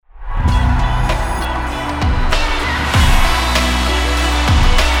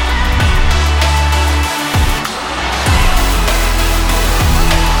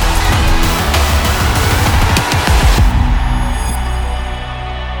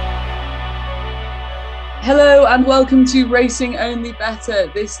Hello and welcome to Racing Only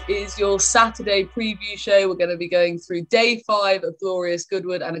Better. This is your Saturday preview show. We're going to be going through day 5 of Glorious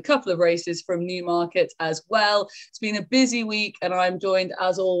Goodwood and a couple of races from Newmarket as well. It's been a busy week and I'm joined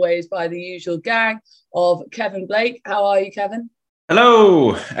as always by the usual gang of Kevin Blake. How are you, Kevin?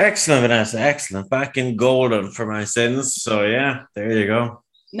 Hello. Excellent, Vanessa. Excellent. Back in golden for my sins. So yeah, there you go.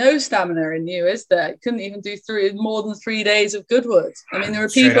 No stamina in you, is there? Couldn't even do more than 3 days of Goodwood. I mean, there are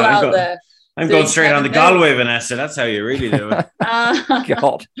people out there. I'm going straight on the Galway, Vanessa. That's how you really do it.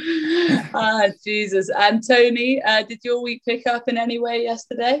 God. Jesus. And Tony, did your week pick up in any way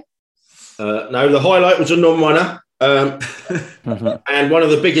yesterday? No, the highlight was a non-runner. And one of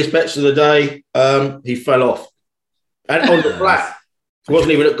the biggest bets of the day, he fell off. And on the flat. It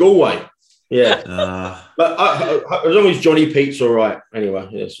wasn't even at Galway. Yeah. But as long as Johnny Pete's all right. Anyway,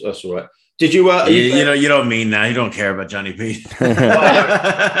 yes, that's all right. Did you? You don't mean that. You don't care about Johnny Pete.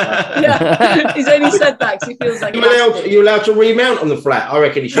 Yeah, he's only said that because he feels like. Are you allowed to remount on the flat? I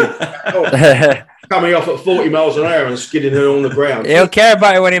reckon he should. Coming off at 40 miles an hour and skidding it on the ground. He'll care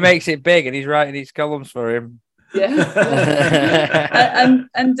about it when he makes it big and he's writing these columns for him. Yeah.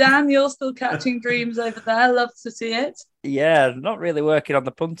 and Dan, you're still catching dreams over there. Love to see it. Yeah, not really working on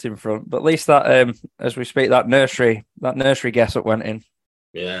the punting front, but at least that as we speak, that nursery guess up went in.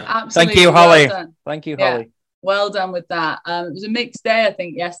 Yeah. Absolutely. Thank you, Holly. Thank you, Holly. Well done with that. It was a mixed day, I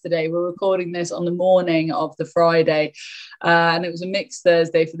think, yesterday. We're recording this on the morning of the Friday, and it was a mixed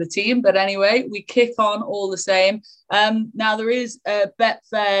Thursday for the team. But anyway, we kick on all the same. Now, there is a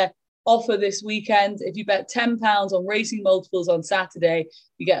Betfair offer this weekend. If you bet £10 on racing multiples on Saturday,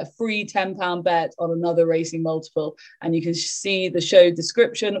 you get a free £10 bet on another racing multiple, and you can see the show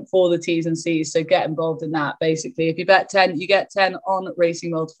description for the T's and C's. So get involved in that. Basically, if you bet 10, you get 10 on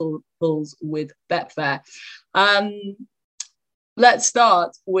racing multiples with Betfair. Let's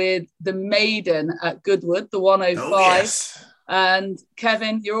start with the maiden at Goodwood, the 105. Oh, yes. And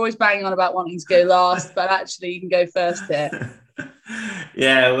Kevin, you're always banging on about wanting to go last, but actually you can go first here.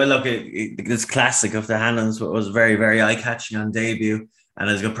 Yeah, well, look, this classic of the Hannons was very, very eye-catching on debut, and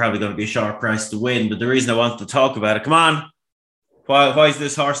it's probably going to be a sharp price to win. But the reason I wanted to talk about it, come on, why is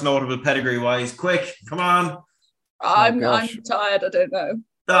this horse notable pedigree-wise? Quick, come on. I'm tired. I don't know.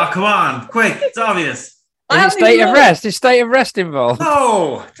 Oh, come on, quick! It's obvious. Is it state of rest? Is state of rest involved?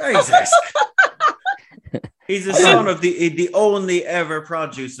 No, Jesus. He's the son of the only ever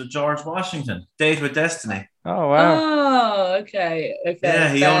produce of George Washington, Date with Destiny. Oh, wow. Oh, okay.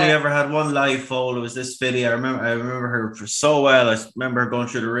 Yeah, he only ever had one live foal. It was this filly. I remember her for so well. I remember her going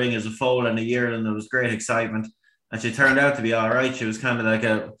through the ring as a foal in a year, and there was great excitement. And she turned out to be all right. She was kind of like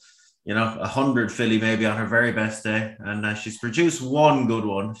a 100 filly maybe on her very best day. And she's produced one good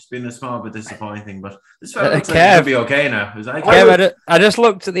one. She's been a small bit disappointing, but this fella looks like he'll be okay now. I just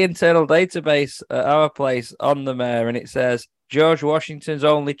looked at the internal database at our place on the mare, and it says George Washington's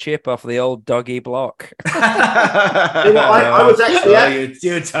only chip off the old doggy block. I was actually at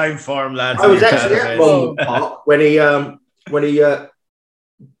your time form, lads. I was actually at Monmouth Park when he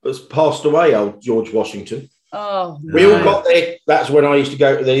was passed away. Old George Washington. Oh, we all got there. That's when I used to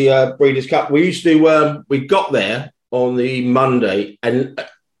go to the Breeders' Cup. We used to. We got there on the Monday, and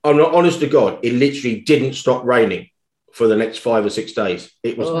I'm not honest to God, it literally didn't stop raining for the next 5 or 6 days.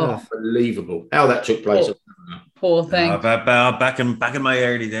 It was unbelievable how that took place. Poor thing. Back in my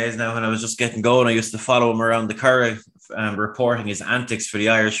early days now, when I was just getting going, I used to follow him around the Curragh, reporting his antics for the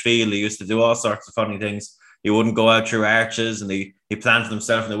Irish field. He used to do all sorts of funny things. He wouldn't go out through arches, and he planted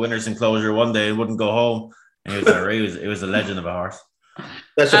himself in the winner's enclosure one day and wouldn't go home. And it was a legend of a horse.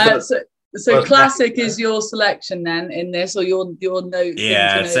 So classic is your selection then in this, or your note?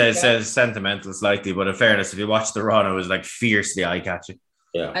 Yeah, it says sentimental slightly, but in fairness, if you watch the run, it was like fiercely eye-catching.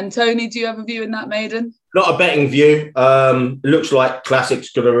 Yeah. And Tony, do you have a view in that maiden? Not a betting view. Looks like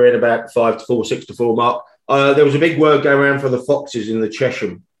Classic's going to be in about 5 to 4, 6 to 4 mark. There was a big word going around for the Foxes in the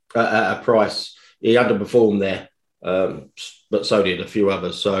Chesham at a price. He underperformed there, but so did a few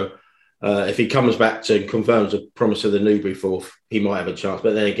others. So if he comes back to confirms the promise of the Newbury fourth, he might have a chance.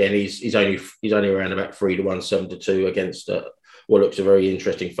 But then again, he's only around about 3 to 1, 7 to 2 against what looks a very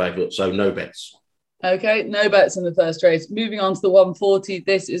interesting favourite. So no bets. Okay, no bets in the first race. Moving on to the 140.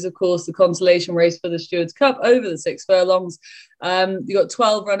 This is, of course, the consolation race for the Stewards Cup over the 6 furlongs. You've got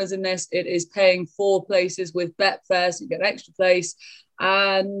 12 runners in this. It is paying 4 places with Betfair, so you get an extra place.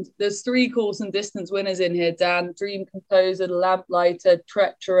 And there's 3 course and distance winners in here, Dan. Dream Composer, Lamplighter,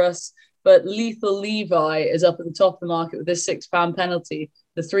 Treacherous, but Lethal Levi is up at the top of the market with this £6 penalty.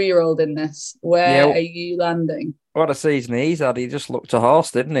 the 3-year-old in this. Where are you landing? What a season he's had. He just looked a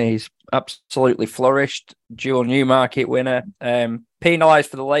horse, didn't he? He's absolutely flourished. Dual Newmarket winner. Penalised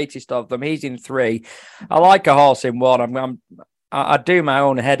for the latest of them. He's in 3. I like a horse in 1. I do my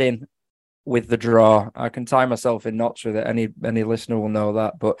own heading with the draw. I can tie myself in knots with it. Any listener will know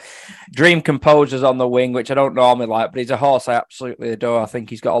that. But Dream Composer's on the wing, which I don't normally like, but he's a horse I absolutely adore. I think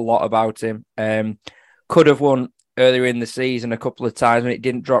he's got a lot about him. Could have won earlier in the season a couple of times when it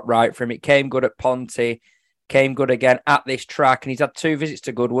didn't drop right for him. It came good at Ponty, came good again at this track, and he's had 2 visits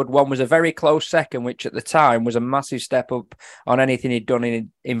to Goodwood. One was a very close second, which at the time was a massive step up on anything he'd done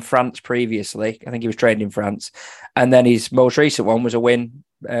in France previously. I think he was trained in France. And then his most recent one was a win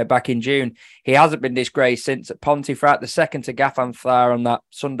back in June. He hasn't been disgraced since at Pontefract, the second to Gaffan on that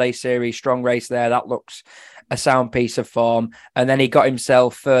Sunday series, strong race there. That looks a sound piece of form. And then he got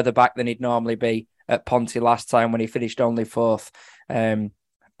himself further back than he'd normally be at Ponty last time when he finished only 4th.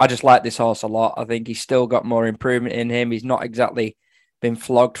 I just like this horse a lot. I think he's still got more improvement in him. He's not exactly been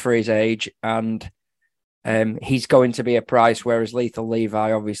flogged for his age, and he's going to be a price, whereas Lethal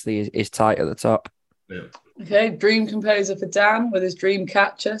Levi obviously is tight at the top. Yeah. Okay, Dream Composer for Dan with his Dream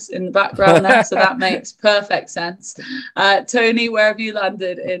Catchers in the background there, so that makes perfect sense. Tony, where have you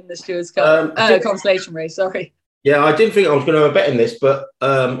landed in the Stewards Cup consolation race? Sorry. Yeah, I didn't think I was going to have a bet in this, but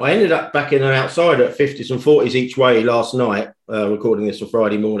I ended up backing an outsider at 50s and 40s each way last night, recording this on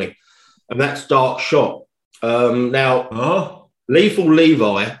Friday morning, and that's Dark Shot. Now, Lethal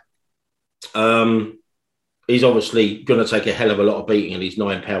Levi, he's obviously going to take a hell of a lot of beating and he's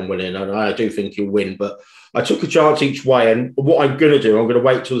 £9 winning, and I do think he'll win, but I took a chance each way, and what I'm going to do, I'm going to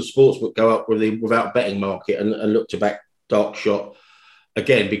wait till the sportsbook go up with him without betting market and look to back Dark Shot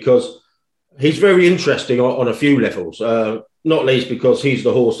again, because he's very interesting on a few levels, not least because he's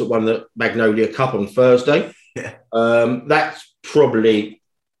the horse that won the Magnolia Cup on Thursday. Yeah. That's probably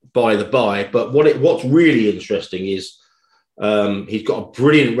by the by, but what's really interesting is he's got a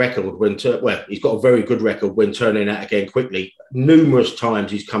brilliant record he's got a very good record when turning out again quickly. Numerous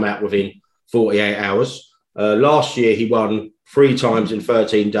times he's come out within 48 hours. Last year he won 3 times in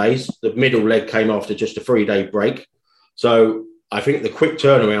 13 days. The middle leg came after just a 3-day break. So I think the quick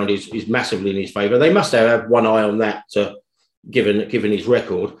turnaround is massively in his favour. They must have one eye on that, given his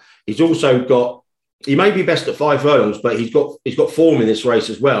record. He's also got. He may be best at 5 furlongs, but he's got form in this race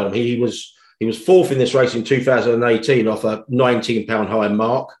as well. He was 4th in this race in 2018 off a £19 high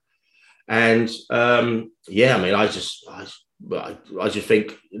mark, and I mean, I just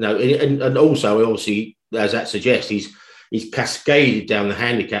think, you know, and also obviously, as that suggests, he's cascaded down the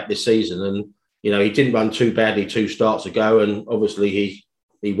handicap this season, and you know, he didn't run too badly 2 starts ago, and obviously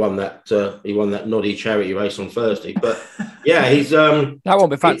he won that Noddy charity race on Thursday. But yeah, he's that won't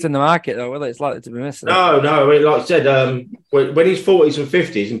be factored in the market though, will it? It's likely to be missed. No. I mean, like I said, when he's 40s and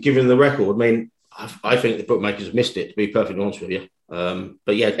 50s and given the record, I mean, I think the bookmakers missed it, to be perfectly honest with you.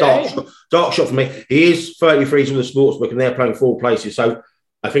 But yeah, Dark Shot for me. He is 33s with the sportsbook, and they're playing 4 places, so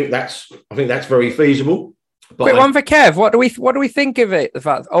I think that's very feasible. But quick one for Kev. What do we think of it? The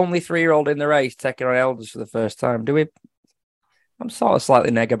fact only 3-year-old in the race taking on elders for the first time. I'm sort of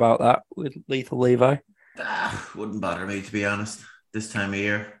slightly neg about that with Lethal Levi. Wouldn't bother me, to be honest. This time of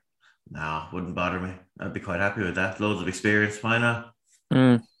year, no, wouldn't bother me. I'd be quite happy with that. Loads of experience. Why not?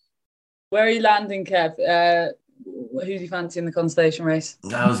 Where are you landing, Kev? Who do you fancy in the constellation race?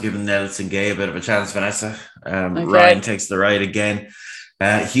 I was giving Nelson Gay a bit of a chance, Vanessa. Okay. Ryan takes the ride again.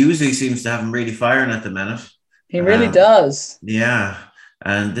 Hughesley seems to have him really firing at the minute. He really does. Yeah.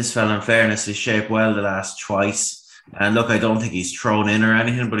 And this fella, in fairness, has shaped well the last twice. And look, I don't think he's thrown in or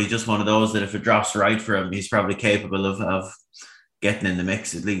anything, but he's just one of those that if it drops right for him, he's probably capable of getting in the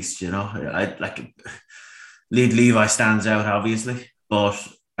mix at least, you know. Lead Levi stands out, obviously, but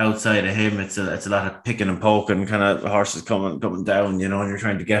outside of him, it's a lot of picking and poking, kind of horses coming down, you know, and you're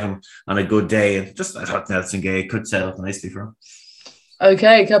trying to get him on a good day. And just I thought Nelson Gay could set up nicely for him.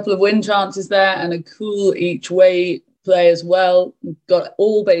 Okay, a couple of win chances there and a cool each way play as well. We've got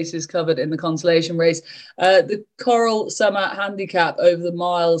all bases covered in the consolation race. The Coral Summer Handicap over the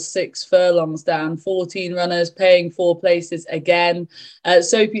miles, 6 furlongs down, 14 runners paying 4 places again.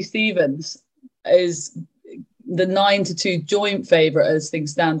 Soapy Stevens is the 9-2 joint favourite as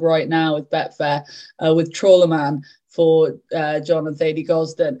things stand right now with Betfair, with Trawlerman for John and Thady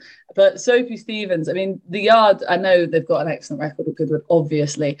Gosden. But Soapy Stevens, I mean, the yard, I know they've got an excellent record of Goodwood,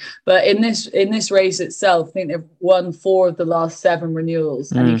 obviously, but in this race itself, I think they've won 4 of the last 7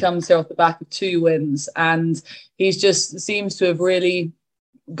 renewals, and he comes here off the back of 2 wins, and he's just seems to have really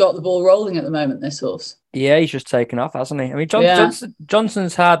got the ball rolling at the moment, this horse. Yeah, he's just taken off, hasn't he? I mean,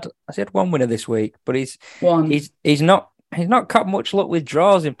 Johnson's had 1 winner this week, but he's not he's not got much luck with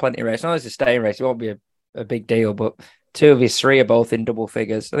draws in plenty of races. No, it's a staying race. It won't be a big deal, but 2 of his 3 are both in double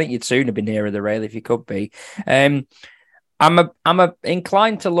figures. I think you'd sooner be nearer the rail if you could be. I'm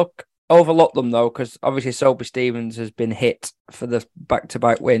inclined to overlook them though, because obviously Soapy Stevens has been hit for the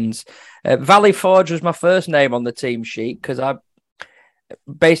back-to-back wins. Valley Forge was my first name on the team sheet because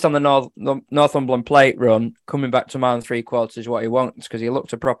based on the Northumberland Plate run, coming back to mile and 3/4 is what he wants, because he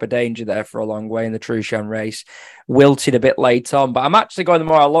looked a proper danger there for a long way in the Trushan race. Wilted a bit late on, but I'm actually going, the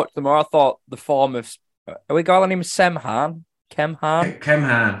more I looked, the more I thought the form of, are we calling him Kemhan?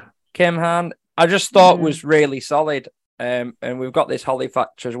 Kemhan. I just thought was really solid. And we've got this Holly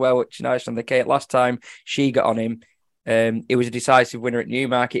Thatcher as well, which is nice on the Kate. Last time she got on him, he was a decisive winner at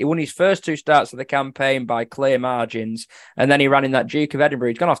Newmarket. He won his first 2 starts of the campaign by clear margins, and then he ran in that Duke of Edinburgh.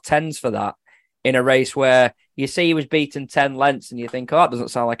 He's gone off 10s for that in a race where you see he was beaten 10 lengths and you think, oh, that doesn't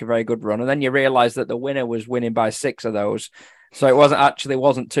sound like a very good run. And then you realise that the winner was winning by 6 of those. So it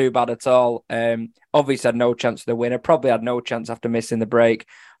wasn't too bad at all. Obviously had no chance for the winner, probably had no chance after missing the break.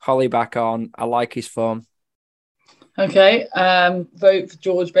 Holly back on. I like his form. Okay, vote for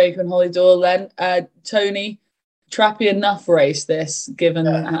George Baker and Holly Doyle then. Tony, trappy enough race this, given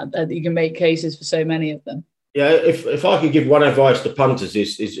that you can make cases for so many of them. Yeah, if I could give one advice to punters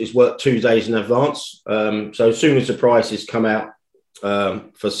is work 2 days in advance. So as soon as the prices come out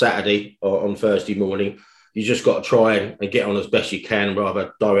for Saturday or on Thursday morning, you just got to try and get on as best you can,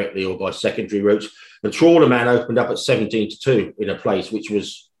 rather directly or by secondary routes. The Trawler Man opened up at 17-2 in a place which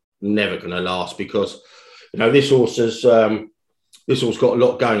was never going to last, because this horse got a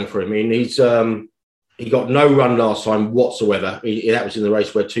lot going for him. I mean, he got no run last time whatsoever. That was in the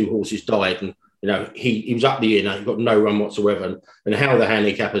race where 2 horses died, and he was up the ear. He got no run whatsoever, and how the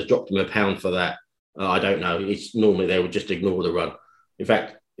handicappers dropped him a pound for that, I don't know. It's normally they would just ignore the run. In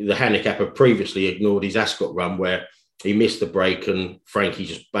fact, the handicapper previously ignored his Ascot run where he missed the break, and Frankie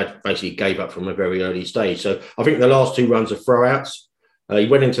just basically gave up from a very early stage. So I think the last 2 runs are throwouts. He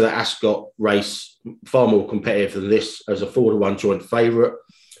went into the Ascot race far more competitive than this as a 4-1 joint favourite.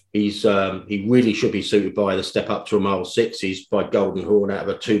 He really should be suited by the step up to a mile 6. He's by Golden Horn out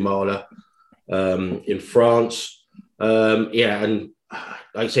of a 2-miler in France. And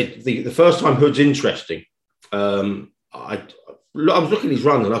like I said, the first time Hood's interesting. I was looking at his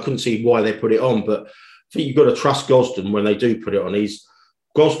run and I couldn't see why they put it on, but I think you've got to trust Gosden when they do put it on.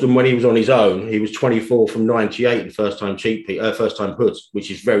 Gosden, when he was on his own, he was 24 from 98 in first time Hoods, which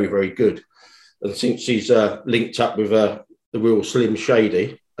is very, very good. And since he's linked up with the real Slim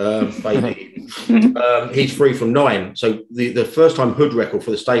Shady, baby, he's 3 from 9. So the first time Hood record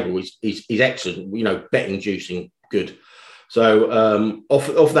for the stable is excellent. Betting juicing good. So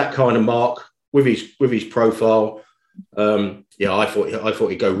off that kind of mark with his profile, I thought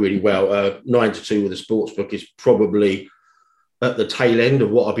he'd go really well. 9-2 with the sportsbook is probably at the tail end of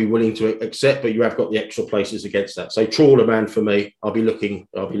what I'd be willing to accept, but you have got the extra places against that. So Trawler Man for me, I'll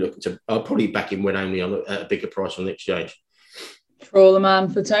probably back him when only on a bigger price on the exchange. Trawler Man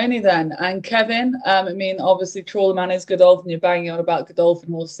for Tony then. And Kevin, obviously Trawler Man is Godolphin. You're banging on about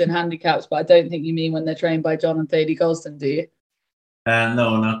Godolphin horses in handicaps, but I don't think you mean when they're trained by John and Thady Gosden, do you?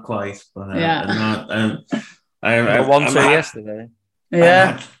 No, not quite. But I won 2 yesterday.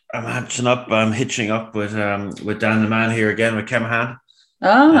 Yeah. I'm hitching up with Dan the Man here again with Kemhan.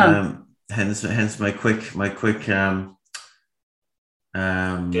 Hence my quick validation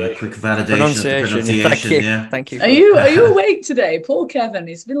of the pronunciation. Thank you. Are you awake today? Poor Kevin.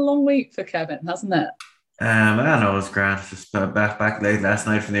 It's been a long week for Kevin, hasn't it? I know it's grand. Just back late last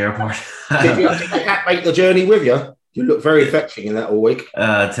night from the airport. Did your cat make the journey with you? You look very fetching in that all week.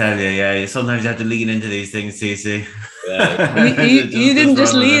 I tell you, yeah. Sometimes you have to lean into these things, TC. Yeah. you didn't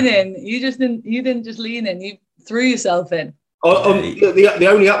just lean in. You didn't just lean in. You threw yourself in. The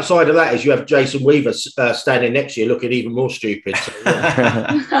only upside of that is you have Jason Weaver standing next to you, looking even more stupid. So,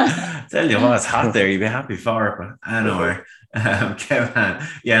 tell you what, it's hot there. You'd be happy for it, but anyway. Kevin,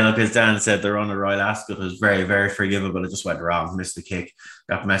 look, as Dan said, the run of Royal Ascot was very, very forgivable. It just went wrong, missed the kick,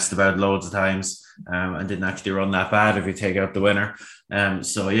 got messed about loads of times, and didn't actually run that bad if you take out the winner.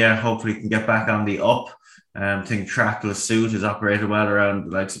 Hopefully he can get back on the up. I think Trackless Suit has operated well around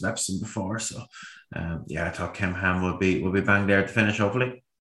the likes of Epsom before, so I thought Kemhan will be bang there to finish, hopefully.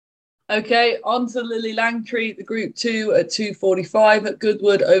 Okay, on to Lily Langtree, the Group 2 at 2:45 at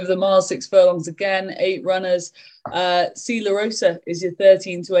Goodwood over the mile, 6 furlongs again, 8 runners. C. La Rosa is your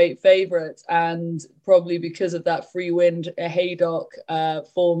 13-8 favourite, and probably because of that free wind, a Haydock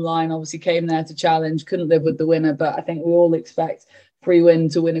form line obviously came there to challenge, couldn't live with the winner, but I think we all expect free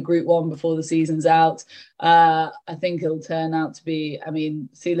wind to win a Group 1 before the season's out. I think it'll turn out to be,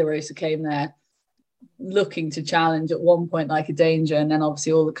 C. La Rosa came there looking to challenge at one point like a danger, and then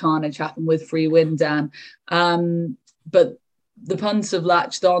obviously all the carnage happened with Free Win, Dan. But the punters have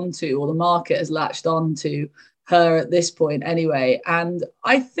latched onto, or the market has latched onto her at this point anyway. And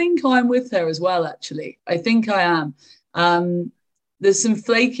I think I'm with her as well, actually. I think I am. There's some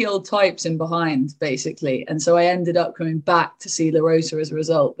flaky old types in behind, basically. And so I ended up coming back to see La Rosa as a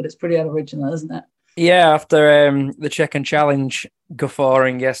result, but it's pretty unoriginal, isn't it? Yeah, after the check and challenge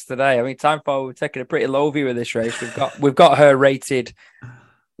guffawing yesterday, I mean, Time Forward, we're taking a pretty low view of this race. We've got her rated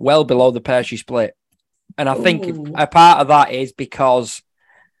well below the pair she split. And I think a part of that is because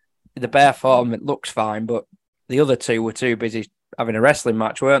the bare form, it looks fine, but the other two were too busy having a wrestling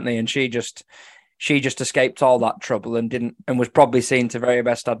match, weren't they? And she just escaped all that trouble and was probably seen to very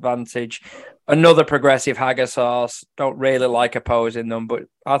best advantage. Another progressive Haggis horse. Don't really like opposing them, but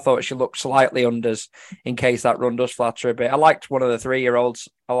I thought she looked slightly unders in case that run does flatter a bit. I liked one of the 3-year-olds.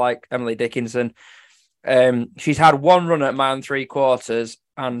 I like Emily Dickinson. She's had one run at mile 3/4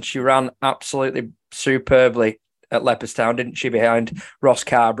 and she ran absolutely superbly at Leopardstown, didn't she? Behind Ross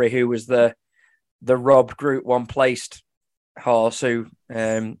Carberry, who was the robbed Group 1 placed horse who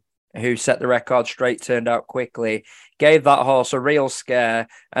set the record straight, turned out quickly, gave that horse a real scare,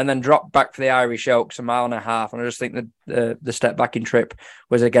 and then dropped back for the Irish Oaks a 1.5 miles. And I just think that the step back in trip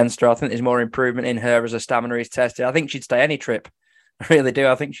was against her. I think there's more improvement in her as her stamina is tested. I think she'd stay any trip. I really do.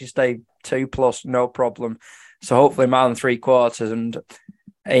 I think she'd stay 2+, no problem. So hopefully 1 3/4 and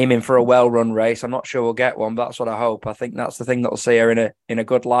aiming for a well-run race. I'm not sure we'll get one, but that's what I hope. I think that's the thing that'll see her in a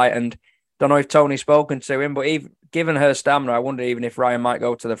good light. And don't know if Tony's spoken to him, but given her stamina, I wonder even if Ryan might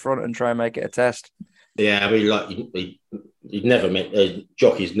go to the front and try and make it a test. Yeah, I mean, like he'd never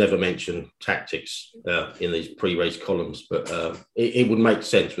jockeys never mention tactics in these pre-race columns, but it would make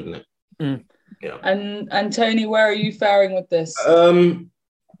sense, wouldn't it? Mm. Yeah. And Tony, where are you faring with this?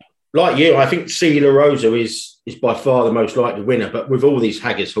 Like you, I think La Rosa is by far the most likely winner. But with all these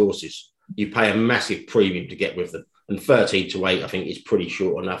Haggis horses, you pay a massive premium to get with them. And 13 to 8, I think, is pretty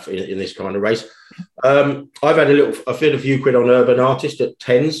short enough in this kind of race. I've had a few quid on Urban Artist at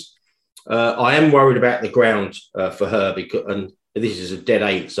 10s. I am worried about the ground for her and this is a dead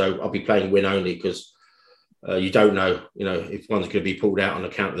 8, so I'll be playing win only because you don't know, if one's going to be pulled out on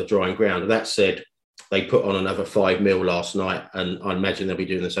account of the drying ground. That said, they put on another 5 mil last night, and I imagine they'll be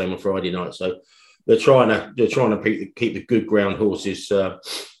doing the same on Friday night. So they're trying to keep the good ground horses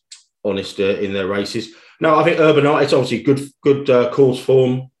honest in their races. No, I think Urban Artist obviously good course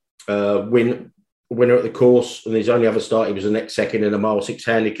form, winner at the course, and his only other start, he was the next second in a 1.6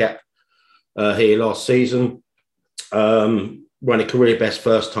 handicap here last season. Ran a career best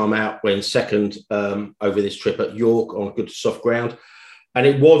first time out, went second over this trip at York on good soft ground. And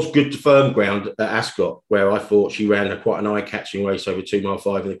it was good to firm ground at Ascot, where I thought she ran quite an eye-catching race over 2 mile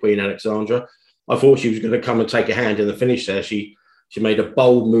 5 in the Queen Alexandra. I thought she was going to come and take a hand in the finish there. She made a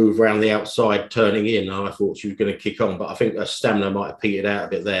bold move around the outside, turning in, and I thought she was going to kick on. But I think her stamina might have petered out a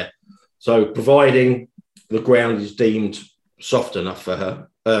bit there. So providing the ground is deemed soft enough for her,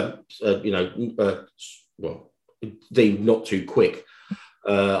 deemed not too quick,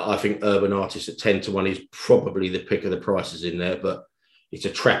 I think Urban Artist at 10 to 1 is probably the pick of the prices in there. But it's a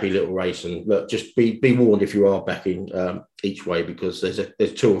trappy little race, and look, just be warned if you are backing each way, because there's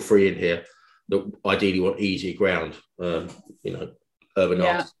 2 or 3 in here that ideally want easy ground. Urban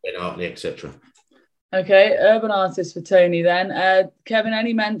Artist, Ben Hartley, etc. Okay, Urban Artist for Tony then. Kevin,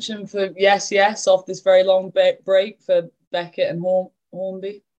 any mention for yes off this very long break for Beckett and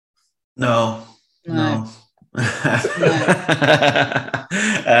Hornby? No. No,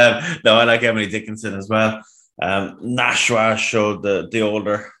 I like Emily Dickinson as well. Nashua showed the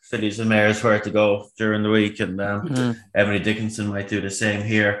older fillies and mares where to go during the week, and Emily Dickinson might do the same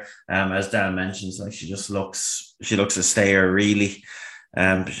here. As Dan mentions, like she looks a stayer really.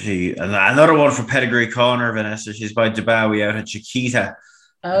 Another one for Pedigree Corner, Vanessa. She's by Dubawi out at Chiquita.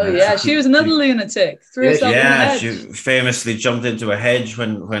 Oh yeah, she was another lunatic. Threw herself in the hedge. She famously jumped into a hedge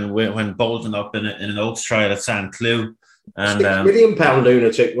when bolting up in an Oaks trial at St. Cloud. And £6 million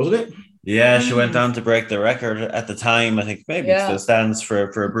lunatic, wasn't it? Yeah, she went on to break the record at the time. I think maybe it still stands for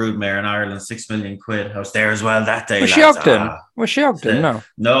a broodmare in Ireland. £6 million. I was there as well that day. Was she Ogden? Was she Ogden?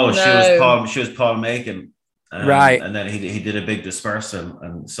 No, she was Paul Macon. Right, and then he did a big dispersal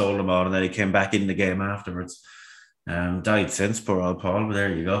and sold them all, and then he came back in the game afterwards. Died since, poor old Paul, but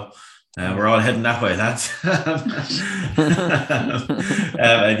there you go. We're all heading that way, lads. And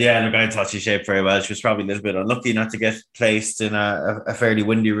I thought she shaped very well. She was probably a little bit unlucky not to get placed in a fairly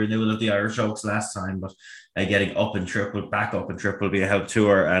windy renewal of the Irish Oaks last time, but getting back up and triple will be a help to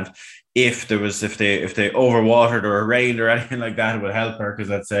her. And if they overwatered or rained or anything like that, it would help her, because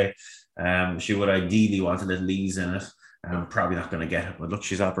I'd say She would ideally want a little ease in it. Probably not going to get it, but look,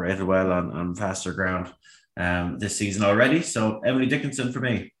 she's operated well on faster ground this season already. So Emily Dickinson for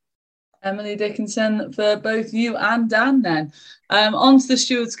me. Emily Dickinson for both you and Dan then. On to the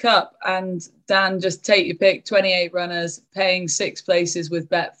Stewards Cup, and Dan, just take your pick, 28 runners, paying 6 places with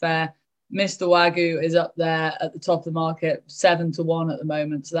Betfair. Mr. Wagyu is up there at the top of the market, 7-1 at the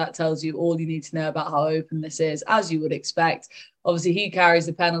moment. So that tells you all you need to know about how open this is, as you would expect. Obviously, he carries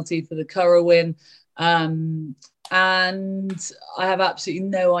the penalty for the Curragh win. And I have absolutely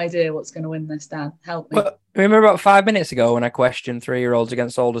no idea what's going to win this, Dan. Help me. Well, remember about 5 minutes ago when I questioned 3-year-olds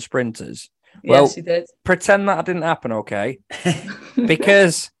against older sprinters? Yes, you did. Pretend that didn't happen, okay?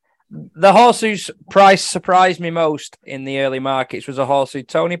 Because the horse whose price surprised me most in the early markets was a horse who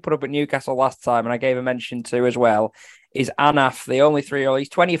Tony put up at Newcastle last time, and I gave a mention to as well, is Anaf, the only 3-year-old. He's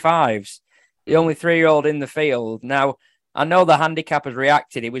 25s, the only 3-year-old in the field. Now, I know the handicap has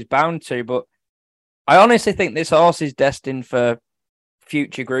reacted. It was bound to, but I honestly think this horse is destined for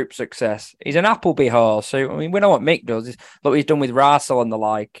future group success. He's an Appleby horse. So, I mean, we know what Mick does. Look what he's done with Russell and the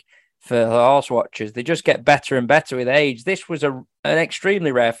like for the horse watchers. They just get better and better with age. This was an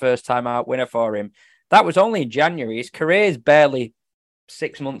extremely rare first-time out winner for him. That was only in January. His career is barely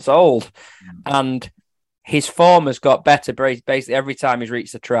 6 months old. And his form has got better basically every time he's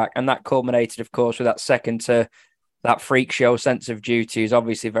reached the track. And that culminated, of course, with that second to that freak show sense of duty is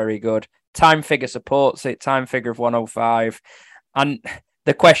obviously very good. Time figure supports it, time figure of 105. And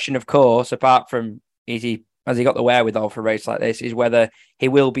the question, of course, apart from has he got the wherewithal for a race like this, is whether he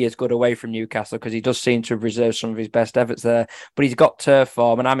will be as good away from Newcastle, because he does seem to have reserved some of his best efforts there. But he's got turf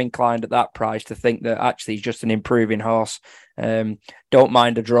form, and I'm inclined at that price to think that actually he's just an improving horse. Don't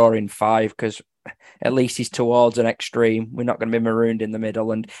mind a draw in 5, because at least he's towards an extreme. We're not going to be marooned in the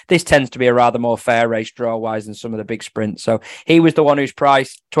middle. And this tends to be a rather more fair race draw-wise than some of the big sprints. So he was the one who's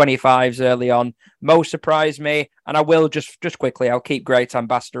priced 25s early on. Most surprised me. And I will just quickly, I'll keep Great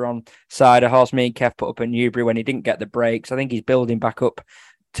Ambassador on side. A horse me and Kev put up at Newbury when he didn't get the breaks. I think he's building back up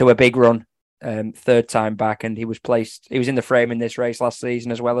to a big run, third time back. And he was in the frame in this race last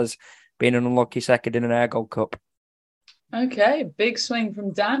season, as well as being an unlucky second in an Air Gold Cup. Okay, big swing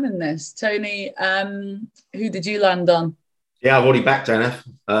from Dan in this. Tony, who did you land on? Yeah, I've already backed NF.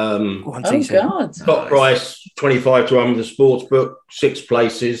 Oh, God. Top price, 25-1 with the sports book, 6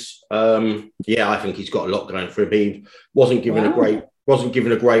 places. Yeah, I think he's got a lot going for him. He wasn't given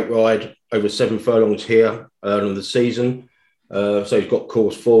a great ride over 7 furlongs here early in the season. So he's got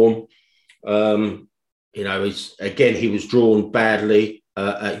course form. He was drawn badly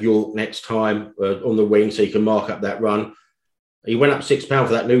at York next time on the wing, so he can mark up that run. He went up £6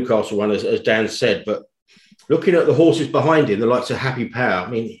 for that Newcastle one, as Dan said. But looking at the horses behind him, the likes of Happy Power,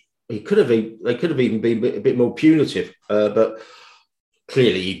 I mean, they could have even been a bit more punitive. But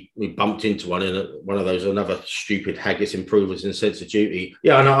clearly, he bumped into one of those another stupid Haggis improvers in Sense of Duty.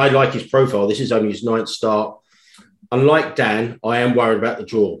 Yeah, and I like his profile. This is only his 9th start. Unlike Dan, I am worried about the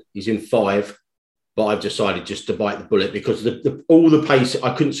draw. He's in 5. But I've decided just to bite the bullet because all the pace,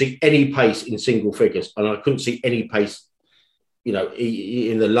 I couldn't see any pace in single figures, and I couldn't see any pace,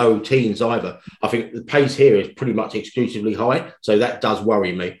 in the low teens either. I think the pace here is pretty much exclusively high, so that does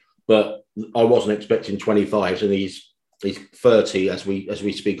worry me. But I wasn't expecting 25s, and he's 30 as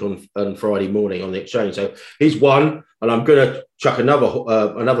we speak on Friday morning on the exchange. So he's won, and I'm going to chuck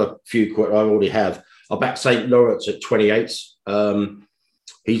another few quid I already have. I backed St. Lawrence at 28s.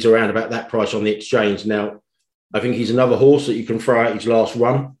 He's around about that price on the exchange. Now, I think he's another horse that you can throw out his last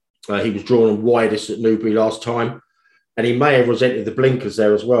run. He was drawn on widest at Newbury last time. And he may have resented the blinkers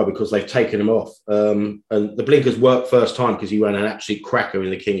there as well because they've taken him off. And the blinkers worked first time because he ran an absolute cracker in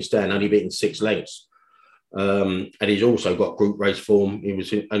the King's Stand, only beaten 6 lengths. And he's also got group race form. He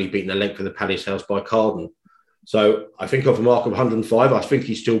was only beaten a length of the Palace House by Carden. So I think off a mark of 105, I think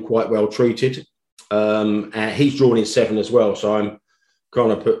he's still quite well treated. And he's drawn in 7 as well. So I'm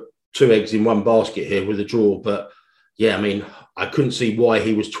kind of put 2 eggs in one basket here with a draw. But yeah, I mean, I couldn't see why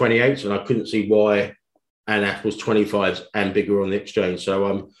he was 28 and I couldn't see why Anaf was 25s and bigger on the exchange. So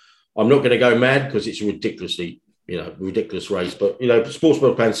I'm not going to go mad because it's a ridiculous race. But,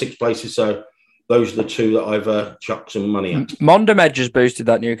 Sportsbook playing 6 places. So those are the 2 that I've chucked some money at. Mondom just boosted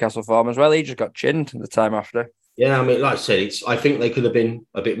that Newcastle form as well. He just got chinned the time after. Yeah, I mean, like I said, I think they could have been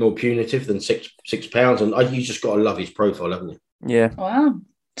a bit more punitive than £6. And you just got to love his profile, haven't you? Yeah. Wow.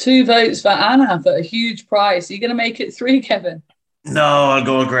 2 votes for Anaf at a huge price. Are you going to make it 3, Kevin? No, I'll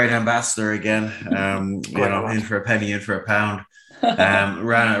go with Great Ambassador again. In for a penny, in for a pound.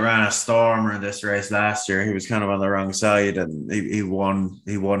 Ran a stormer in this race last year. He was kind of on the wrong side, and he won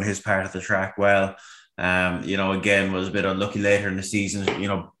his part of the track well. Again, was a bit unlucky later in the season.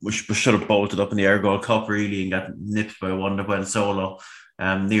 We should have bolted up in the Air Gold Cup really and got nipped by Wonderwell Solo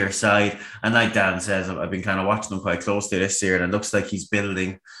near side. And like Dan says, I've been kind of watching them quite closely this year, and it looks like he's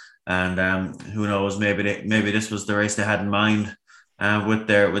building. And who knows, maybe this was the race they had in mind with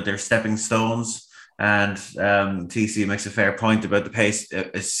their stepping stones. And TC makes a fair point about the pace,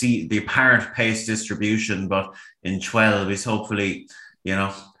 the apparent pace distribution, but in 12 he's hopefully,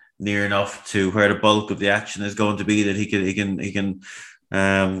 near enough to where the bulk of the action is going to be that he can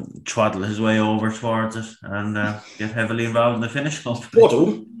twaddle his way over towards it and get heavily involved in the finish.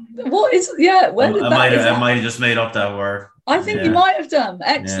 Twaddle? What is? Yeah, where did I might have just made up that word. I think you might have done.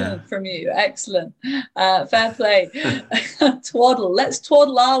 Excellent from you. Excellent. Fair play. Twaddle. Let's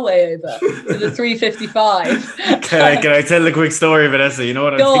twaddle our way over to the 355. Can I tell a quick story, Vanessa? You know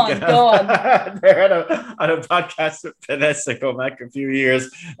what I'm thinking? Go on. They're on a podcast with Vanessa going back a few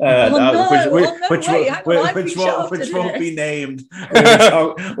years, which won't be named.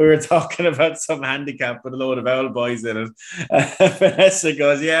 We were talking about some handicap with a load of old boys in it. Vanessa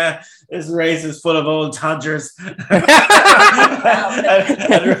goes, "Yeah, this race is full of old todgers."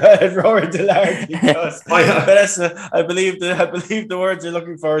 and Rory Dillard goes, Vanessa, I believe the words you're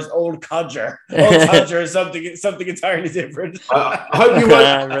looking for is old codger. Old codger is something entirely different. I hope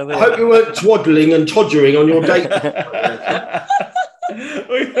you weren't twaddling and todgering on your date.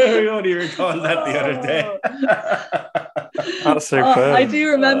 we only recalled that the other day. That's superb. I do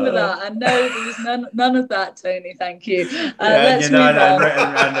remember that. And no, there was none of that, Tony. Thank you. Let's move on.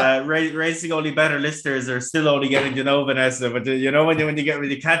 And racing only better listeners are still only getting to know Vanessa, but when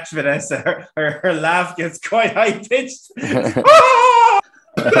you catch Vanessa, her laugh gets quite high pitched. It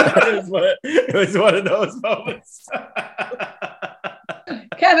was one of those moments.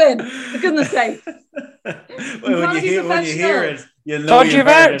 Kevin, for goodness sake. When you hear it, you know. Todd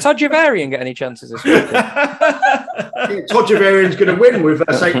Javarian get any chances this week? Todd Javarian's going to win with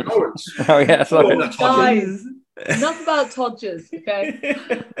St. Lawrence. Oh yeah, sorry. Guys, enough about Todgers, okay?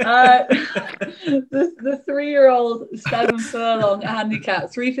 The 3-year-old 7 furlong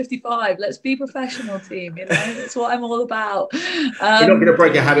handicap, 355. Let's be professional, team. That's what I'm all about. You're not going to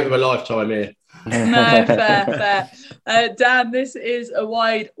break a habit of a lifetime here. No, fair. Dan, this is a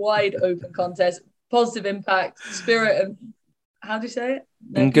wide open contest. Positive Impact, Spirit, and how do you say it?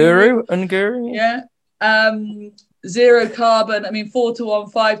 Nguru. Yeah. Zero Carbon.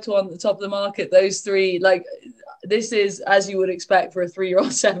 4-1, 5-1 at the top of the market. Those three, this is, as you would expect for a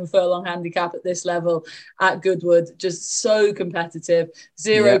 3-year-old 7 furlong handicap at this level at Goodwood, just so competitive.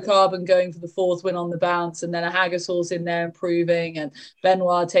 Zero Carbon going for the 4th win on the bounce, and then a Haggis horse in there improving, and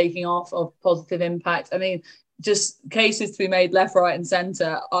Benoit taking off of Positive Impact. Just cases to be made left, right, and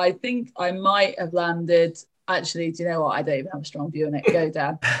centre. I think I might have landed. Actually, do you know what? I don't even have a strong view on it. Go,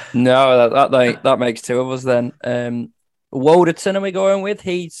 Dan. No, that makes two of us then. Wolderton are we going with?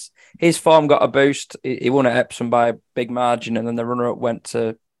 His form got a boost. He won at Epsom by a big margin, and then the runner-up went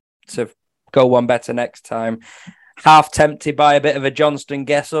to go one better next time. Half tempted by a bit of a Johnston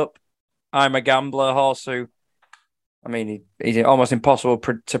guess-up. I'm a Gambler horse who, he's almost impossible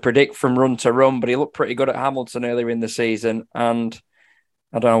to predict from run to run, but he looked pretty good at Hamilton earlier in the season. And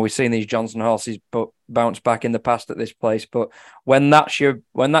I don't know, we've seen these Johnson horses bounce back in the past at this place, but when that's your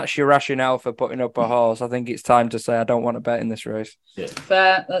rationale for putting up a horse, I think it's time to say I don't want to bet in this race. Yeah.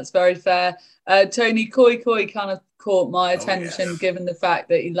 Fair, that's very fair. Tony, Koi kind of caught my attention given the fact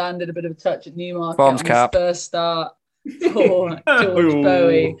that he landed a bit of a touch at Newmarket on his first start. For George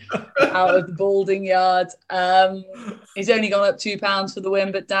Bowie out of the Balding Yard. He's only gone up £2 for the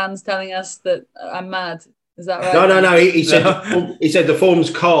win, but Dan's telling us that I'm mad. Is that right? No. He said the form's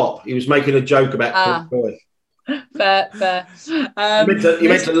carp. He was making a joke about Bowie. Fair. You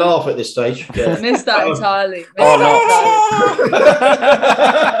meant to laugh at this stage. Yeah. Missed that entirely.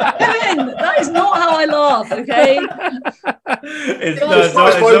 Kevin, that is not how I laugh, okay?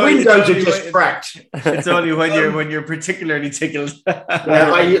 My windows are just cracked. It's only when you're particularly tickled.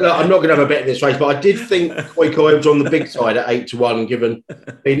 I'm not going to have a bet in this race, but I did think Koi was on the big side at 8-1, given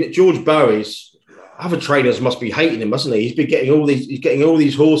George Bowie's other trainers must be hating him, mustn't he? He's getting all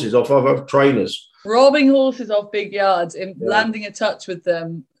these horses off other trainers. Robbing horses off big yards, landing a touch with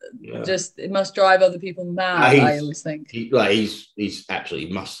them, it must drive other people mad. I always think he's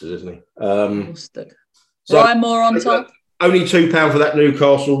absolutely mustard, isn't he? Mustard. Ryan Moore on top. Only £2 for that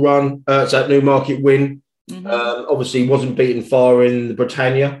Newcastle run. It's that Newmarket win. Mm-hmm. Obviously, wasn't beaten far in the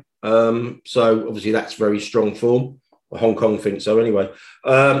Britannia. So obviously that's very strong form. Hong Kong thinks so anyway.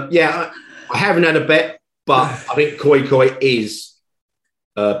 I haven't had a bet, but I think Koi is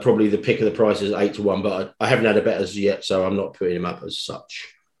probably the pick of the prices at 8-1, but I haven't had a bet as yet, so I'm not putting him up as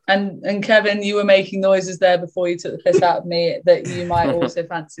such. And Kevin, you were making noises there before you took the piss out of me that you might also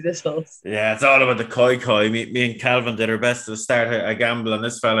fancy this horse. Yeah, it's all about the Koi. Me and Calvin did our best to start a gamble on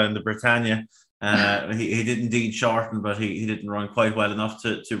this fella in the Britannia. He did indeed shorten, but he didn't run quite well enough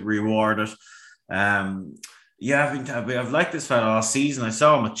to reward it. I've liked this fella all season. I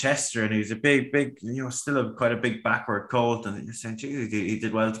saw him at Chester, and he was a big, still quite a big backward colt. And you're saying, geez, he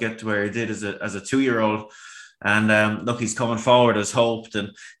did well to get to where he did as a 2-year-old. And look, he's coming forward as hoped,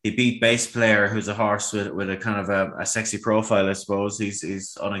 and he beat Base Player, who's a horse with a kind of a sexy profile, I suppose.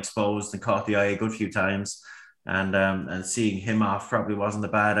 He's unexposed and caught the eye a good few times, and seeing him off probably wasn't a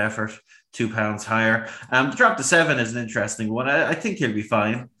bad effort. 2 pounds higher. The drop to 7 is an interesting one. I think he'll be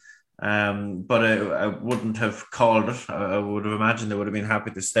fine. But I wouldn't have called it. I would have imagined they would have been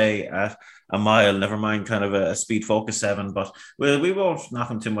happy to stay at a mile, never mind kind of a speed focus 7. But we won't knock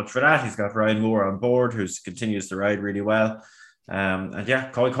him too much for that. He's got Ryan Moore on board, who continues to ride really well. And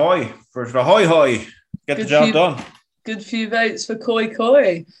yeah, Koi for the hoi. Get the job done. Good few votes for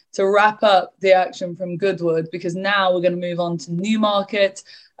Koi to wrap up the action from Goodwood, because now we're going to move on to Newmarket.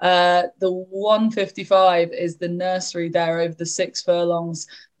 The 155 is the nursery there over the 6 furlongs.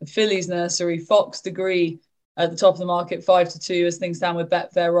 The fillies nursery, Fox Degree at the top of the market, 5-2 as things stand with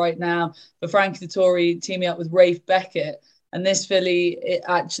Betfair right now. For Frankie Dettori teaming up with Rafe Beckett. And this filly, it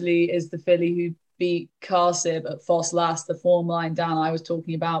actually is the filly who beat Carsib at Foss last, the form line down I was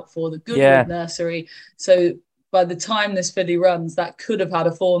talking about for the Goodwood nursery. So by the time this filly runs, that could have had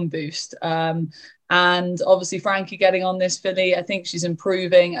a form boost. And obviously Frankie getting on this filly, I think she's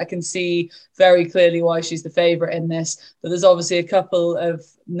improving. I can see very clearly why she's the favourite in this. But there's obviously a couple of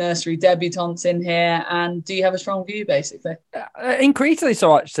nursery debutantes in here. And do you have a strong view, basically? Increasingly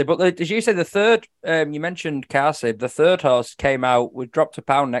so, actually. But as you said, the third, you mentioned Carsib, the third horse came out, we dropped a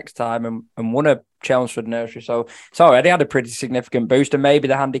pound next time and won a Chelmsford nursery. So it's already had a pretty significant boost. And maybe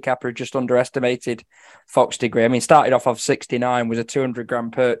the handicapper just underestimated Fox Degree. I mean, started off 69, was a 200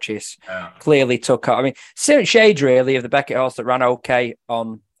 grand purchase. Yeah. Clearly took up. I mean, shades really of the Beckett horse that ran okay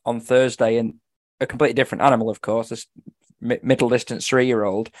on Thursday, and a completely different animal, of course. This middle distance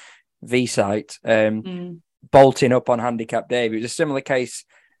 3-year-old V-Sight bolting up on handicap debut. It was a similar case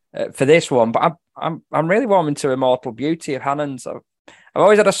for this one, but I'm really warming to Immortal Beauty of Hannon's. I've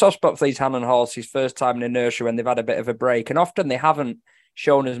always had a soft spot for these Hannon horses first time in a nursery when they've had a bit of a break, and often they haven't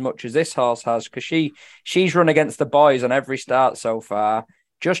shown as much as this horse has, because she's run against the boys on every start so far,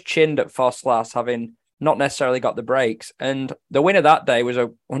 just chinned at Foss last, having not necessarily got the breaks. And the winner that day was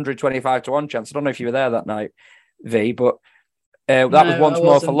a 125-1 chance. I don't know if you were there that night, V, but that was once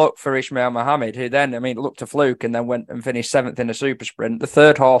more for luck for Ismail Mohammed, who then, looked a fluke and then went and finished 7th in a super sprint. The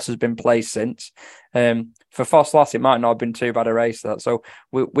third horse has been placed since. For Foss Last, it might not have been too bad a race, that. So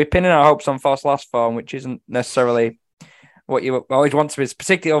we're pinning our hopes on Foss Last form, which isn't necessarily what you always want to be,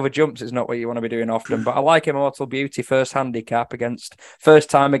 particularly over jumps. Is not what you want to be doing often. But I like Immortal Beauty first handicap first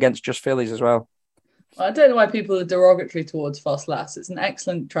time against just fillies as well. I don't know why people are derogatory towards Foss Last. It's an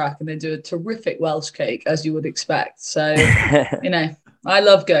excellent track, and they do a terrific Welsh cake, as you would expect. So, I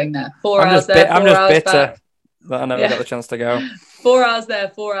love going there. 4 hours there, 4 hours bitter back. That I never got the chance to go. 4 hours there,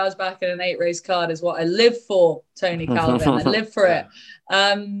 4 hours back, and an 8-race card is what I live for, Tony Calvin. I live for it.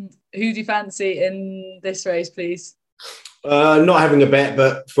 Who do you fancy in this race, please? Not having a bet,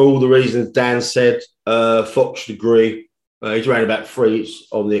 but for all the reasons Dan said, Fox Degree. He's around about 3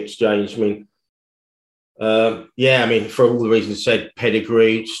 on the exchange. For all the reasons said,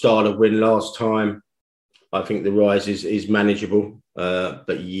 pedigree, started a win last time. I think the rise is manageable,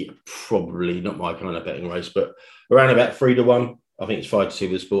 but probably not my kind of betting race. But around about 3-1, I think it's 5-2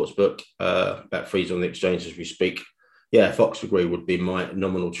 with the sports book. About 3's on the exchange as we speak. Yeah, Fox Degree would be my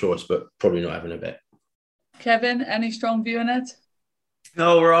nominal choice, but probably not having a bet. Kevin, any strong view in it?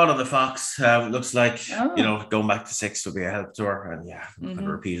 No, we're all on the Fox. It looks like going back to 6 will be a help to her, and I'm not going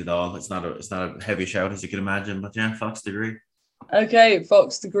to repeat it all. It's not a heavy shout, as you can imagine, but yeah, Fox Degree. Okay,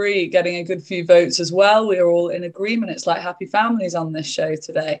 Fox Degree getting a good few votes as well. We are all in agreement. It's like happy families on this show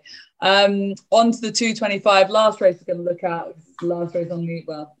today. On to the 225 last race we're going to look at. Last race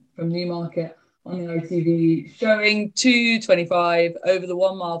from Newmarket on the ITV, showing 225 over the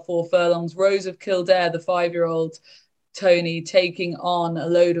 1 mile 4 furlongs. Rose of Kildare, the 5-year-old Tony, taking on a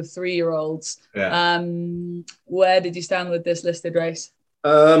load of 3-year-olds. Yeah. Where did you stand with this listed race?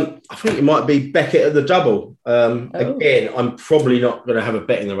 I think it might be Beckett at the double. Again, I'm probably not going to have a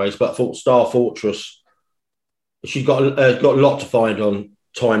bet in the race, but I thought Star Fortress, she's got a lot to find on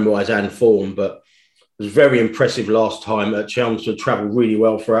time-wise and form, but it was very impressive last time at Chelmsford, travelled really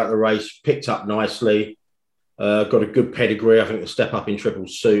well throughout the race, picked up nicely, got a good pedigree. I think the step up in Triple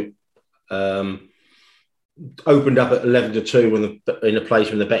Suit. opened up at 11-2 in a place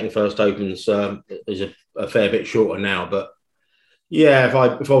when the betting first opens is a fair bit shorter now. But yeah, if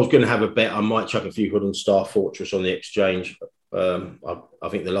I was going to have a bet, I might chuck a few Hood and Star Fortress on the exchange. I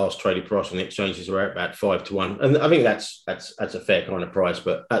think the last traded price on the exchanges are about 5-1, and I think that's a fair kind of price.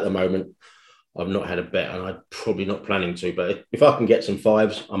 But at the moment, I've not had a bet, and I'm probably not planning to. But if I can get some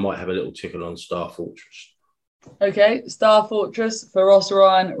fives, I might have a little tickle on Star Fortress. Okay, Star Fortress for Ross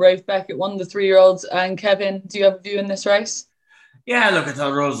Ryan, Rafe Beckett, one of the 3-year-olds. And Kevin, do you have a view in this race? Yeah, look, I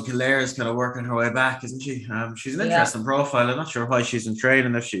thought Rosa Kildare is kind of working her way back, isn't she? She's an interesting profile. I'm not sure why she's in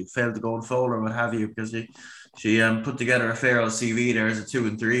training, if she failed to go and foal or what have you, because she put together a fair old CV there as a 2-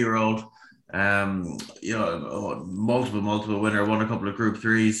 and 3-year-old. Multiple winner, won a couple of Group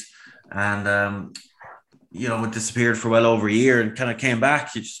 3s, and it disappeared for well over a year and kind of came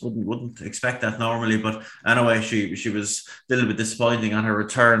back. You just wouldn't expect that normally. But anyway, she was a little bit disappointing on her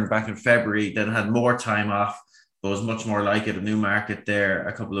return back in February, then had more time off, but was much more like it. A Newmarket there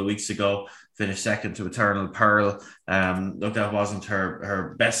a couple of weeks ago, finished second to Eternal Pearl. Look, that wasn't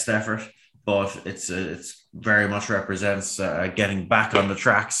her best effort, but it's very much represents getting back on the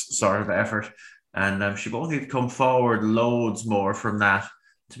tracks sort of effort. And she won't need to come forward loads more from that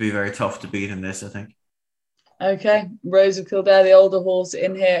to be very tough to beat in this, I think. Okay, Rosa Kildare, the older horse,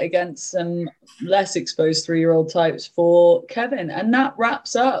 in here against some less exposed 3-year-old types for Kevin. And that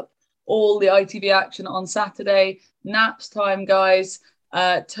wraps up all the ITV action on Saturday. Naps time, guys.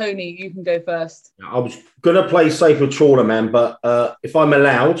 Tony, you can go first. I was going to play safe with Trawler Man, but if I'm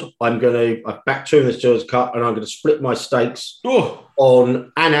allowed, I've backed 2 in the Stewards Cup, and I'm going to split my stakes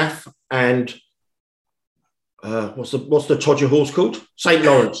on Anaf and what's the Todger horse called? St.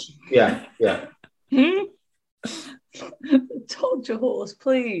 Lawrence. Yeah. Todger horse,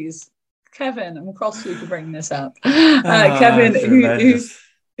 please. Kevin, I'm cross you to bring this up. Kevin,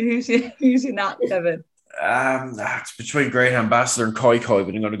 who's your nap, Kevin? It's between Great Ambassador and Koi Koi,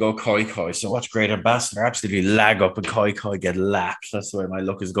 but I'm going to go Koi Koi. So watch Great Ambassador absolutely lag up and Koi Koi get lapped. That's the way my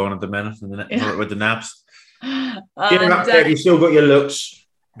look is going at the minute with the naps. You still got your looks.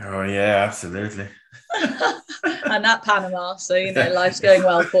 Oh yeah, absolutely. And that Panama, so life's going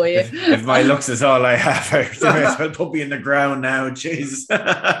well for you. If my looks is all I have, I'll put me in the ground now. Jesus.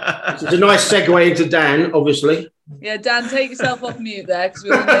 It's a nice segue into Dan, obviously. Yeah, Dan, take yourself off mute there, because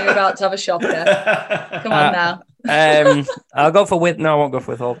we all know you're about to have a shocker. Come on now. I'll go for No, I won't go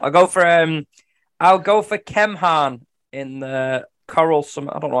for Withhold. I'll go for Kemhan in the Coral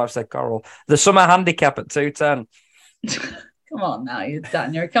Summer. I don't know why I've said Coral. The Summer Handicap at 210. Come on now,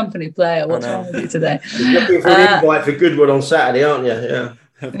 Dan. You're a company player. What's wrong with you today? You're looking for an invite for Goodwood on Saturday, aren't you? Yeah.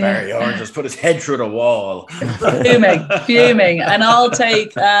 Barry Orange just put his head through the wall. Fuming. And I'll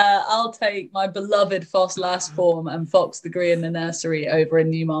take my beloved Foss Last Form and Fox the Gree in the Nursery over in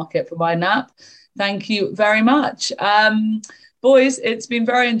Newmarket for my nap. Thank you very much. Boys, it's been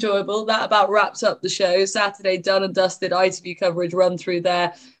very enjoyable. That about wraps up the show. Saturday done and dusted. ITV coverage run through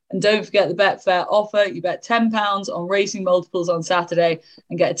there. And don't forget the Betfair offer. You bet £10 on racing multiples on Saturday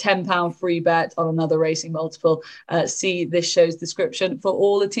and get a £10 free bet on another racing multiple. See this show's description for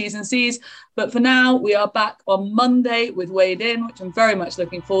all the T's and C's. But for now, we are back on Monday with Weighed In, which I'm very much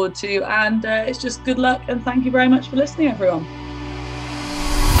looking forward to. And it's just good luck. And thank you very much for listening, everyone.